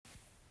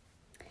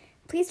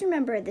Please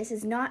remember this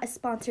is not a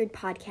sponsored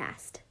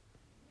podcast.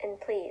 And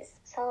please,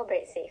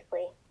 celebrate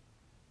safely.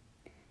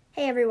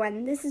 Hey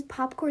everyone, this is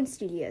Popcorn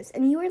Studios,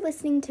 and you are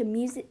listening to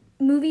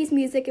Movies,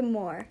 Music, and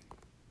More.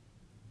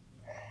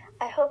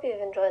 I hope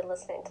you've enjoyed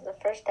listening to the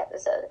first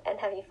episode, and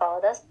have you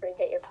followed us where you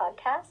get your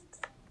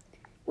podcasts?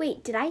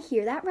 Wait, did I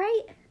hear that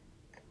right?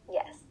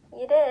 Yes,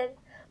 you did.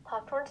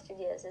 Popcorn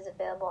Studios is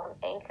available on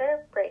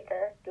Anchor,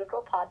 Breaker,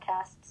 Google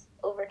Podcasts,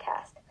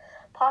 Overcast,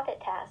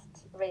 Pocket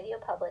Casts, Radio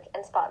Public,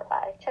 and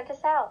Spotify. Check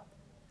us out.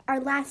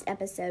 Our last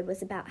episode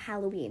was about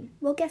Halloween.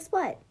 Well, guess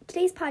what?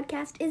 Today's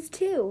podcast is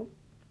too.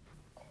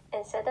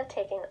 Instead of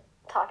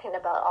talking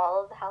about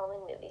all of the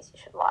Halloween movies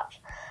you should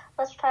watch,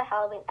 let's try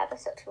Halloween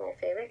episodes from your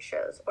favorite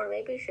shows, or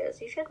maybe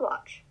shows you should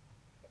watch.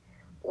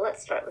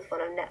 Let's start with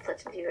one of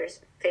Netflix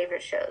viewers'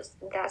 favorite shows.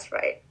 That's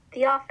right,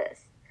 The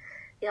Office.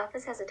 The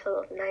Office has a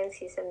total of 9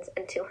 seasons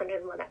and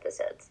 201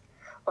 episodes.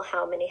 Well,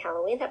 how many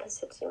Halloween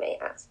episodes, you may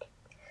ask?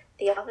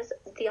 The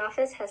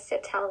Office has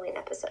 6 Halloween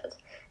episodes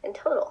in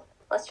total.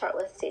 Let's start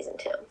with Season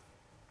 2.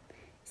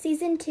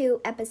 Season 2,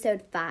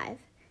 Episode 5.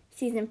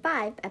 Season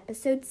 5,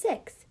 Episode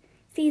 6.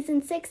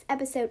 Season 6,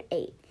 Episode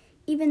 8.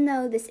 Even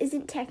though this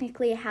isn't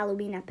technically a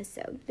Halloween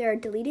episode, there are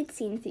deleted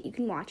scenes that you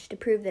can watch to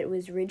prove that it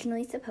was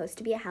originally supposed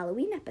to be a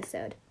Halloween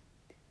episode.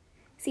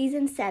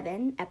 Season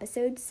 7,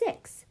 Episode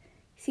 6.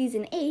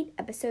 Season 8,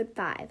 Episode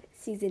 5.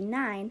 Season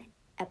 9,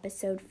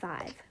 Episode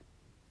 5.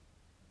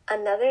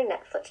 Another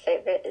Netflix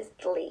favorite is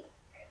Glee.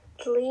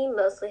 Glee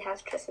mostly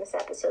has Christmas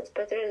episodes,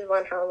 but there is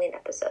one Halloween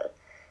episode,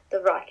 The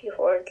Rocky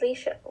Horror Glee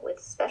Show, with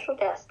special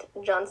guest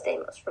John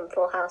Stamos from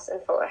Full House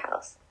and Fuller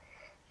House.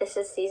 This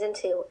is Season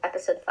 2,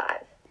 Episode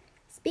 5.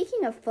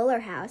 Speaking of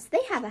Fuller House,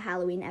 they have a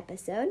Halloween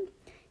episode.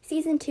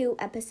 Season 2,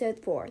 Episode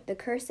 4, The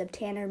Curse of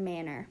Tanner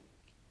Manor.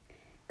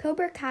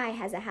 Cobra Kai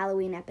has a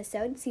Halloween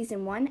episode,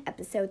 Season 1,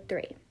 Episode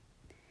 3.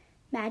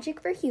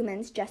 Magic for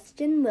Humans'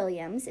 Justin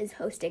Williams is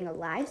hosting a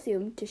live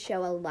Zoom to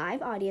show a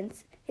live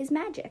audience his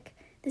magic.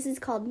 This is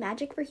called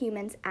Magic for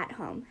Humans at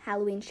Home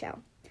Halloween Show.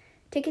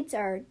 Tickets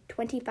are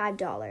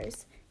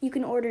 $25. You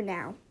can order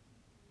now.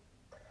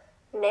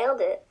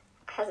 Nailed It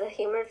has a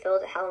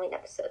humor-filled Halloween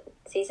episode,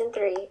 Season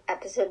 3,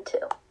 Episode 2.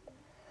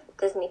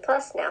 Disney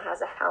Plus now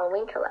has a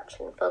Halloween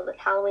collection filled with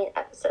Halloween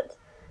episodes,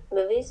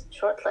 movies,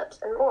 short clips,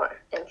 and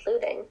more,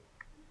 including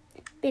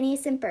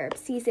Phineas and Ferb,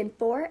 Season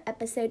 4,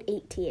 Episode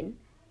 18.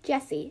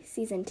 Jessie,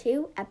 Season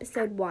 2,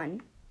 Episode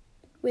 1.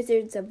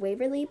 Wizards of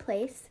Waverly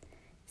Place,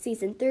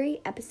 Season 3,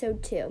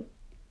 Episode 2.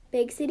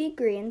 Big City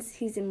Greens,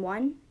 Season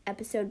 1,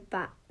 Episode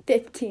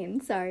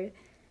 15.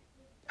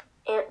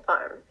 Ant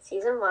Farm,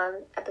 Season 1,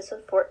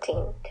 Episode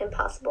 14. Kim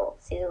Possible,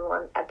 Season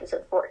 1,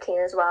 Episode 14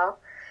 as well.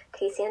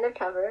 Casey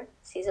Undercover,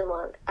 Season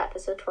 1,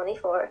 Episode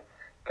 24.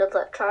 Good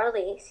Luck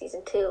Charlie,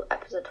 Season 2,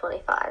 Episode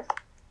 25.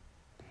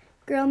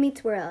 Girl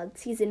Meets World,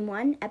 Season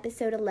 1,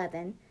 Episode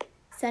 11.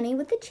 Sunny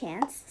with a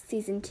Chance,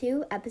 Season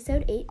 2,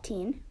 Episode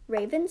 18.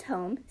 Raven's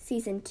Home,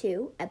 Season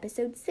 2,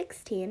 Episode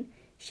 16.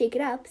 Shake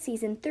It Up,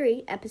 Season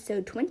 3,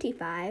 Episode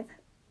 25.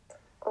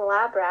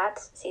 Lab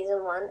Rats,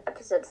 Season 1,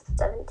 Episode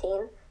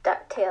 17.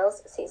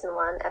 DuckTales, Season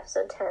 1,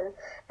 Episode 10,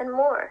 and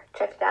more.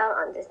 Check it out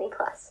on Disney+.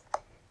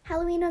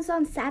 Halloween is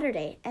on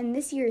Saturday, and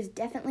this year is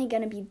definitely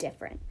going to be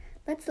different.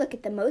 Let's look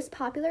at the most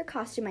popular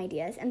costume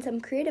ideas and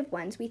some creative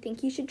ones we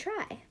think you should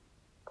try.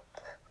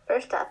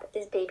 First up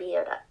is Baby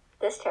Yoda.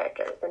 This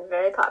character has been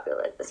very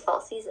popular this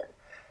fall season.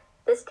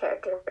 This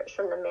character is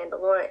from The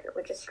Mandalorian,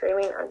 which is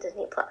streaming on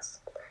Disney+.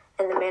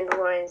 And The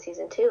Mandalorian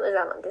Season 2 is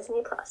out on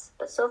Disney+,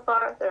 but so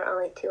far there are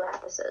only 2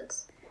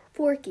 episodes.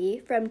 Forky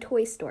from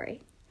Toy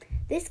Story.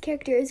 This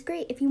character is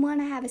great if you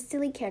want to have a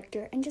silly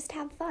character and just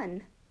have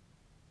fun.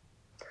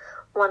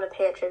 Want to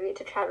pay a tribute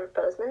to Chadwick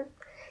Boseman?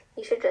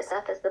 You should dress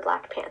up as the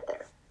Black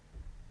Panther.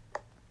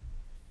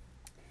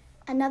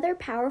 Another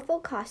powerful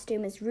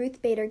costume is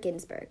Ruth Bader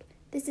Ginsburg.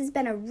 This has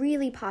been a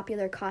really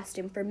popular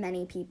costume for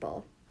many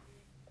people.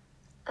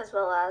 As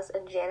well as a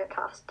Janet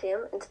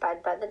costume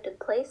inspired by The Good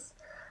Place,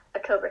 a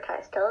Cobra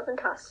Kai skeleton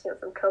costume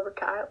from Cobra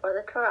Kai or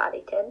The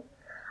Karate Kid,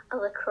 a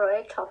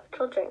LaCroix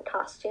tropical drink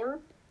costume,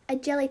 a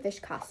jellyfish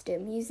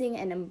costume using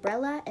an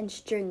umbrella and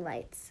string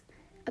lights,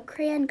 a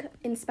crayon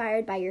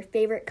inspired by your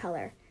favorite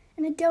color,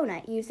 and a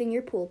donut using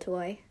your pool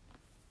toy.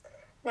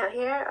 Now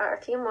here are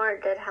a few more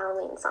good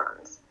Halloween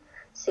songs.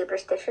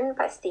 Superstition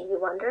by Stevie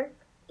Wonder,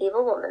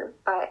 Evil Woman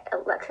by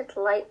Electric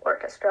Light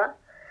Orchestra,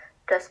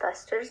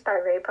 Ghostbusters by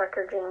Ray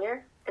Parker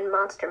Jr., and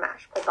Monster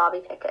Mash by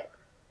Bobby Pickett.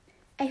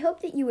 I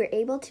hope that you were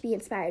able to be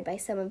inspired by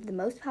some of the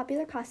most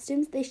popular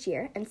costumes this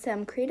year and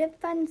some creative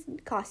fun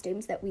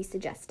costumes that we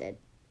suggested.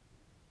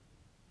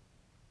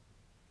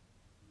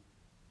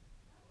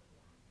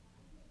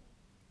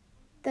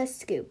 The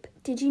Scoop.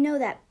 Did you know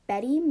that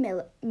Betty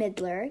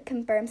Midler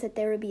confirms that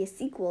there will be a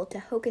sequel to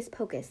Hocus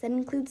Pocus that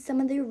includes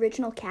some of the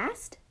original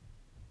cast?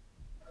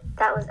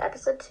 That was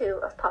episode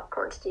 2 of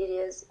Popcorn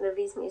Studios,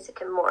 Movies,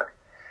 Music, and More.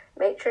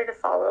 Make sure to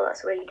follow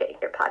us where you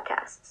get your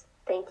podcasts.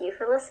 Thank you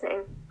for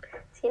listening.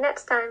 See you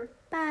next time.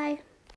 Bye.